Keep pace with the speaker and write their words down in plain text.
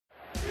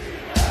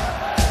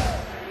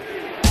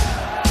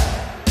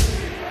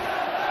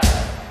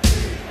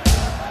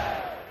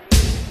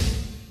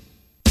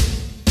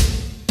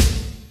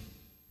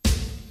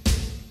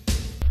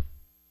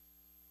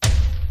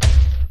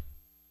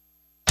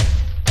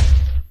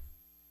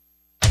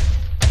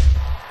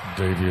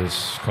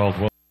Davius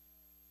Caldwell.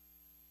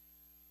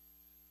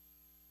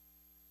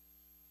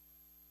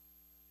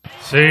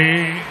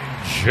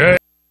 CJ.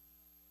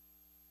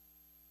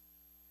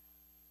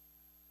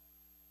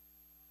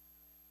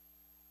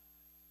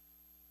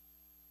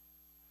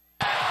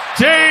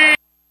 D.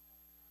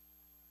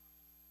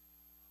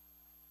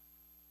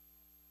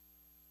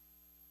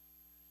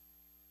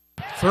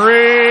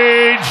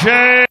 Three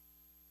J.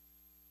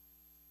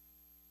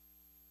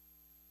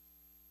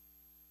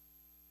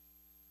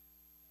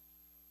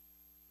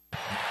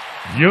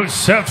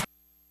 Yusef.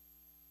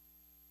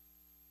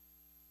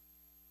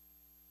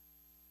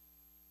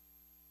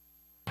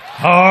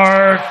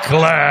 Our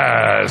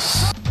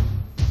class.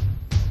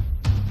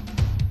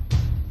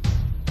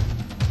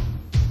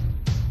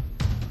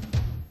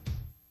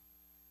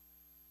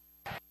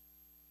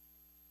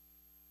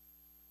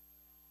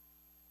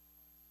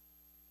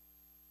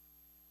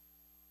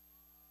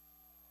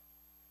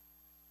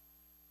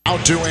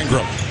 Out to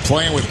Ingram,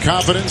 playing with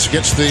confidence,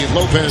 gets the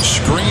Lopez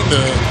screen,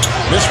 the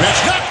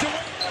mismatch knocked away.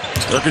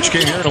 Nurkic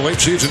came here in a late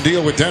season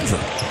deal with Denver,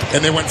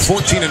 and they went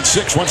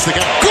 14-6 once they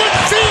got good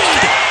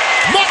feed.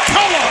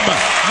 McCollum.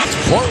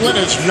 Portland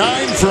is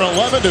 9 for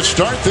 11 to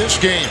start this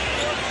game.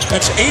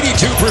 That's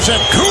 82%.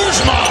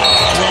 Kuzma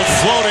will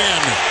float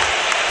in.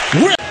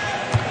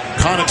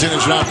 Connaughton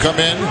has now come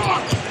in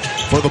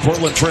for the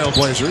Portland Trail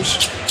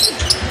Blazers.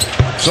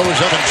 So is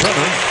Evan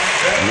Turner.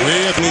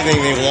 With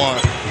anything they want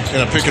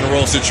in a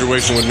pick-and-roll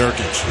situation with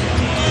Nurkic.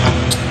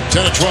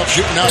 10 of 12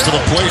 shooting out for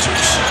the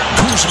Blazers.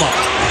 Kuzma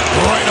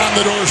right on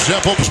the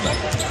doorstep.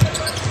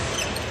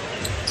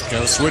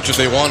 Got to switch if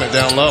they want it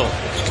down low.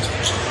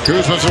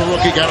 Kuzma's a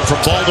rookie. Got it from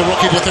Ball, the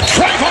rookie with the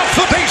drive off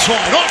the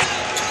baseline.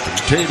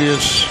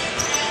 Tavius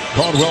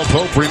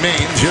Caldwell-Pope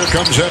remains. Here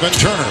comes Evan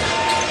Turner.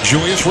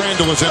 Julius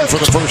Randle is in for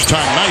the first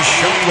time. Nice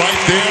shot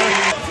right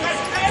there.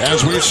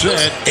 As we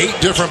said, 8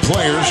 different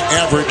players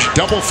average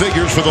double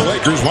figures for the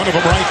Lakers. One of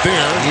them right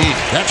there.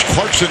 That's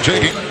Clarkson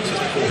taking.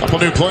 A couple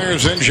new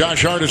players in.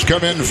 Josh Hart has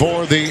come in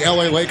for the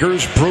LA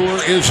Lakers.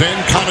 Brewer is in.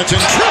 Connaughton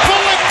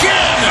triple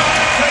again.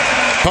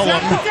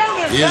 Cullum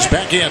is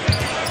back in.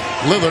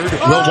 Lillard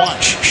will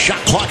watch. Shot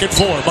clock at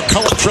 4.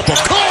 McCollum triple.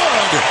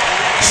 Good!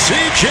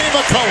 CJ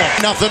McCollum.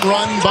 Nothing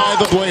run by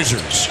the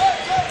Blazers.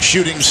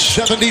 Shooting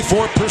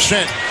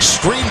 74%.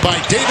 Screen by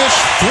Davis.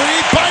 3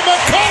 by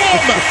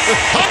McCollum.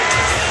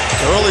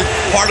 The early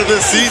part of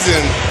this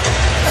season,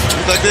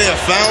 looks like they have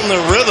found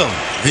their rhythm.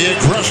 The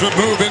aggressive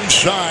move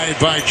inside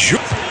by Kuzma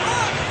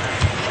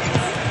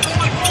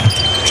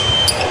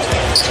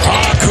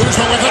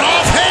with an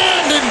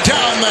offhand and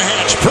down the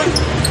hatch.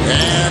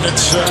 And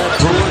it's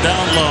Brewer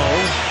down low.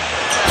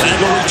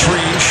 Randle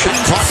retrieves. Shot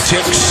clock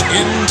ticks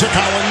into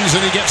Collins,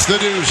 and he gets the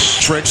deuce.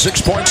 Trade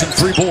 6 points and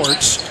 3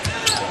 boards.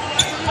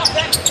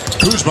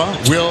 Kuzma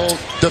will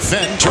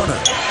defend Turner.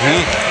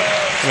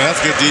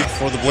 That's good deep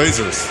for the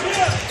Blazers.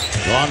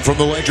 Gone from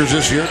the Lakers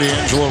this year,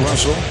 D'Angelo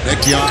Russell,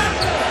 Nick Young,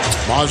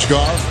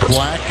 Mozgov,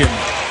 Black, and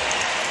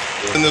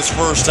in this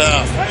first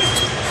half,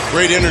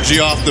 great energy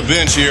off the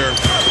bench here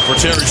for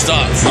Terry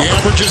Stotts. He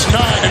averages 9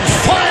 and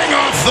flying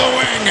off the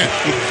wing.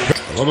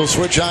 A little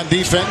switch on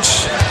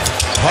defense.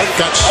 Hart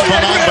got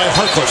spun on by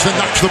Harkless, then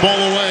knocks the ball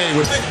away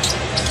with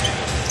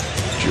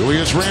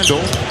Julius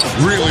Randle.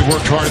 Really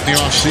worked hard in the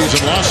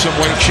offseason, lost some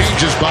weight, changed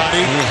his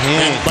body,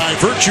 and by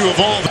virtue of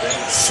all that,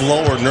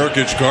 slower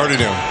Nurkic guarded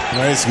him.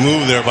 Nice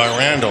move there by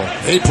Randle.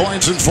 8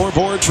 points and 4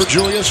 boards for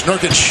Julius.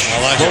 Nurkic.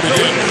 I like it.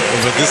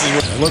 But this is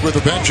look what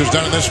the bench has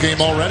done in this game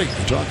already.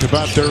 We talked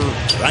about their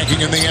ranking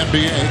in the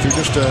NBA through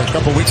just a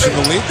couple weeks in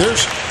the league.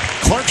 There's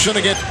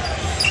Clarkson again.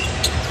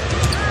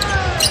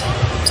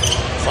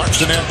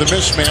 Clarkson had the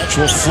mismatch.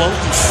 Will float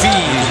and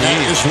feed.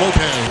 That is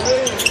Lopez.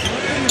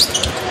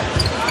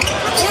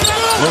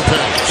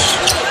 Lopez.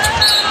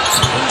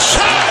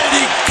 Inside.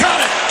 He got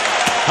it.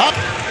 Up.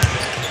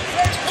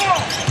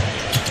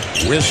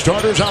 With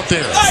starters out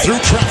there,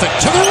 through traffic,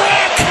 to the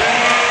rack!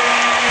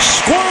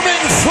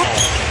 Squirming through.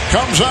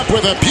 Comes up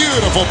with a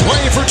beautiful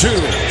play for 2.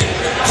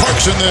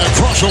 Clarkson the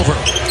crossover,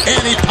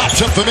 and he pops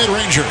up the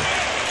mid-ranger.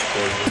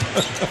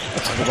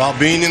 Talk about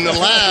being in the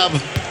lab.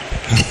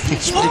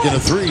 Speaking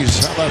of threes,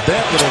 how about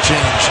that little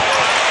change?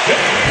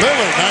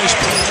 Lillard, nice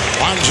play.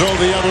 Lonzo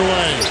the other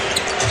way.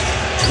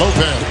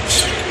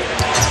 Lopez.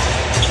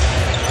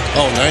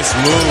 Oh, nice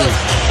move.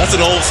 That's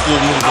an old school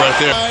move right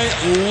there.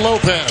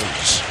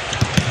 Lopez.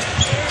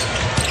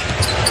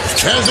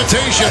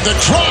 Hesitation, the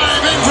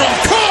drive, Ingram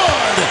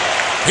good!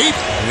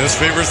 And this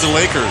favors the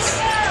Lakers.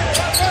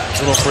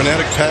 A little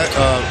frenetic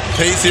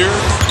pace here.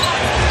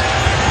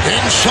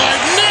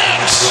 Inside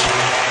nets!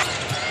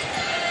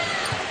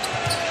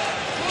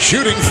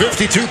 Shooting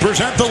 52%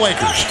 the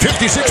Lakers,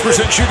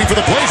 56% shooting for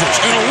the Blazers,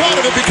 and a lot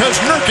of it because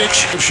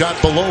Nurkic shot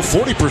below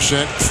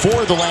 40%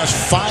 for the last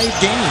 5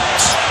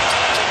 games.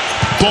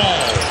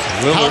 Ball,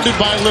 pounded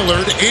by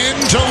Lillard,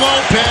 into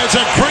Lopez,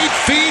 a great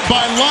feed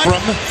by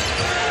Lundgren.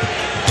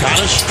 Got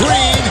a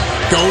screen,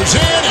 goes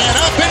in and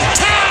up and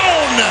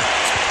down.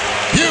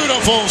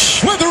 Beautiful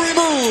slithery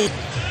move.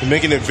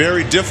 Making it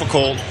very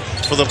difficult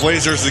for the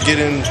Blazers to get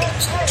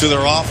into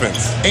their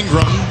offense.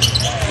 Ingram,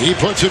 he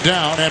puts it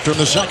down after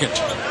the second.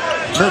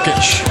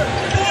 Nurkic,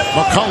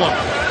 McCollum,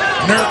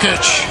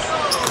 Nurkic.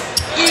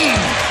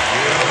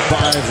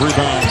 5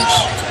 rebounds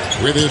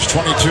with his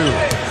 22.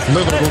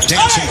 Lillard will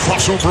dancing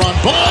crossover on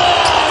ball,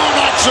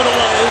 knocks it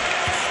away.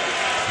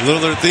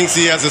 Lillard thinks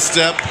he has a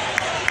step.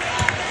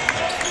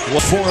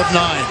 4 of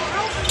 9.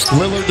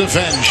 Lillard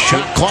defends.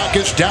 Shot clock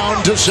is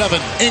down to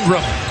 7.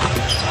 Ingram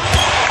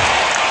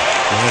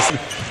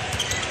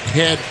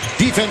had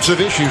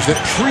defensive issues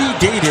that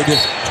predated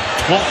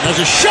Walton.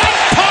 Has a shot.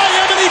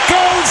 Pavy, and he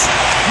goes.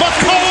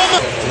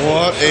 McCollum.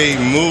 What a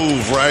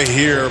move right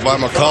here by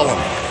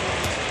McCollum.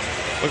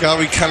 Look how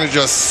he kind of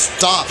just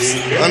stops.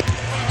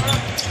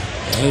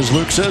 As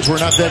Luke says,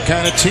 we're not that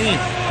kind of team.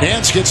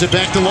 Nance gets it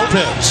back to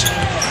Lopez.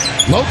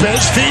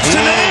 Lopez feeds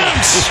to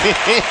Nance.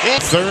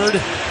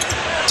 Third.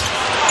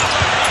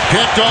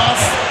 Picked off.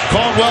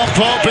 Caldwell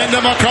Pope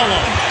into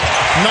McCollum.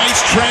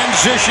 Nice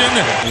transition.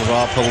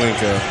 Rob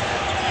Pelinka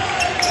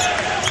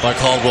by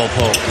Caldwell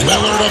Pope.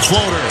 Lillard a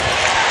floater.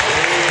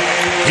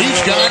 He's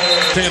got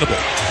standable.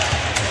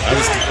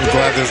 I'm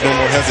glad there's no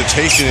more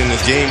hesitation in this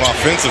game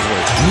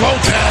offensively.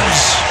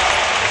 Lopez.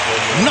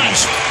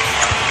 Nice.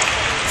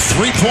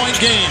 3-point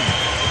game.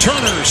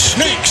 Turner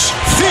snakes,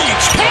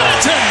 feeds,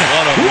 Connaughton.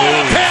 What a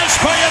pass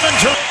by Evan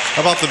Turner.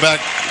 How about the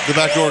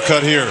backdoor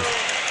cut here?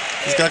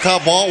 He's got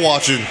caught ball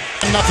watching.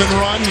 Nothing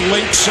run,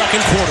 late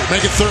second quarter.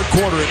 Make it third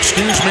quarter,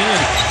 excuse me.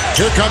 And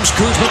here comes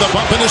Kuzma, the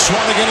bump in his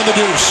swat again in the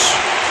deuce.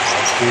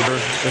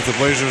 If the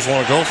Blazers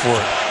want to go for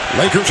it.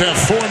 Lakers have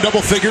 4 in double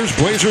figures.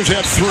 Blazers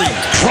have 3.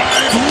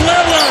 Drive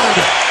Lillard.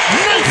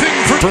 Nothing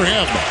for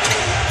him.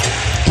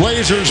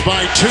 Blazers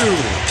by 2.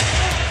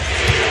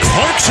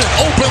 Clarkson,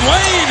 open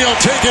lane. He'll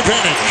take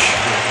advantage.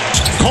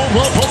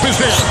 Caldwell Pope is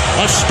there.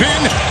 A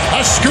spin, a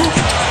scoop.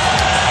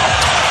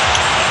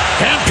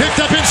 And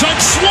picked up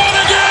inside. Swan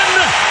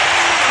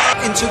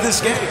again. Into this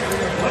game.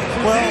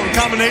 Well, a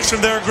combination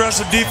of their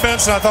aggressive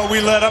defense, and I thought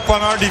we let up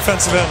on our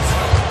defensive end.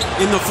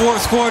 In the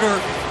fourth quarter,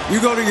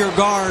 you go to your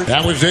guard.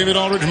 That was David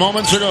Aldridge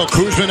moments ago.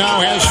 Kuzma now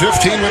has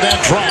 15 with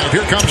that drive.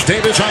 Here comes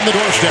Davis on the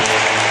doorstep.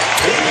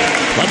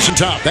 Hudson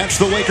top. That's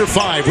the Laker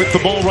 5 with the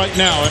ball right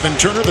now. Evan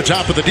Turner, the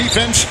top of the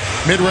defense.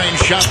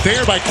 Mid-range shot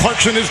there by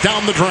Clarkson is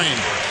down the drain.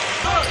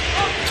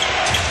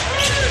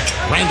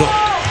 Randall.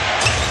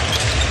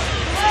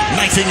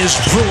 Knifing his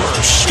Brewer.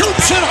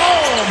 Scoops it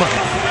home.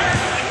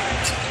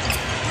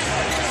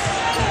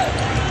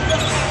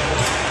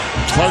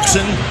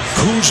 Clarkson.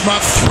 Kuzma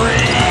 3.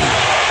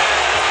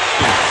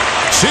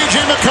 C.J.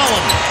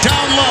 McCollum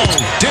down low.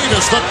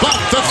 Davis, the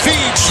bump, the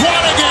feed,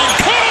 swat again.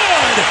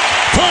 Card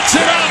puts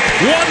it up.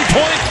 1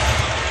 point.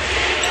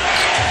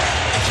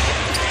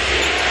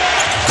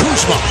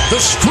 Kuzma, the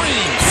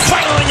screen,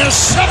 firing a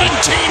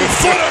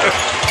 17-footer.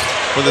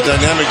 For the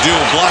dynamic duo,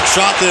 block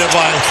shot there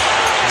by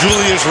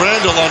Julius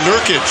Randle on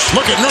Nurkic.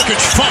 Look at Nurkic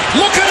fight.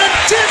 Look at him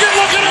dig it.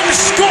 Look at him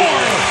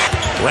score.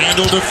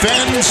 Randle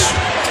defends.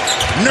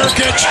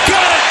 Nurkic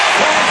got it.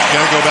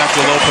 Gotta go back to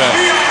Lopez.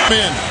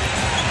 In.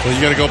 Well,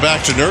 you got to go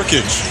back to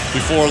Nurkic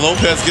before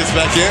Lopez gets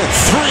back in.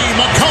 3,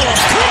 McCollum,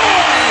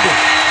 good!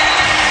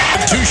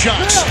 2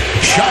 shots.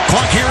 Shot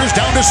clock here is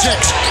down to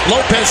 6.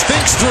 Lopez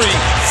thinks 3,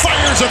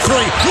 fires a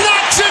 3,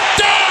 knocks it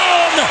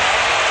down!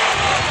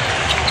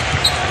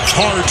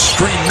 Hard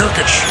screen,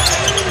 Nurkic.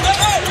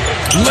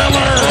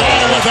 Lillard,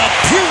 with a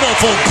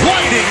beautiful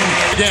gliding.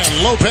 Again,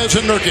 Lopez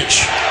and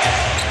Nurkic.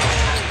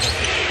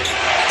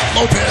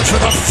 Lopez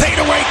with a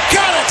fadeaway,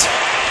 got it!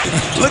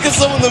 Look at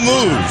some of the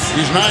moves.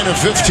 He's 9 of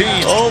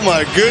 15. Oh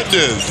my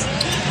goodness.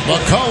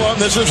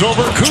 McCollum, this is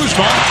over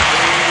Kuzma.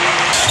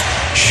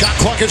 Shot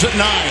clock is at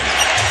 9.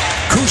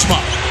 Kuzma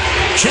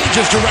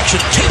changes direction,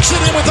 takes it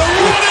in with a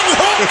running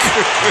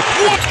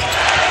hook.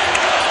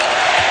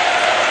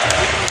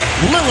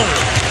 Lillard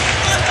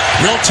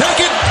will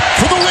take it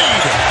for the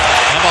lead.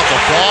 How about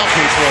the ball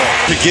control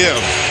to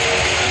give?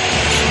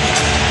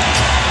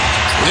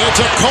 It's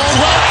a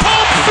Caldwell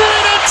Pope 3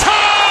 to tie.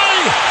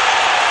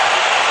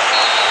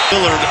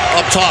 Lillard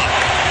up top.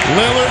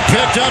 Lillard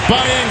picked up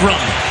by Ingram.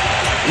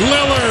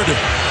 Lillard.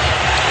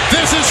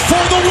 This is for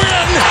the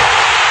win.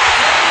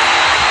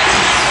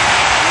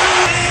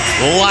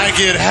 Like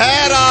it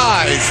had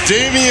eyes.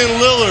 Damian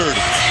Lillard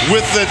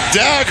with the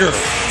dagger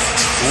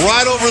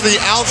right over the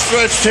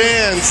outstretched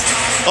hands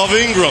of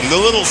Ingram. The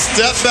little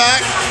step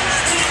back.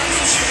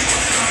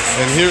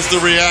 And here's the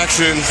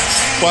reaction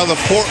by the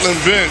Portland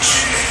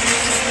bench.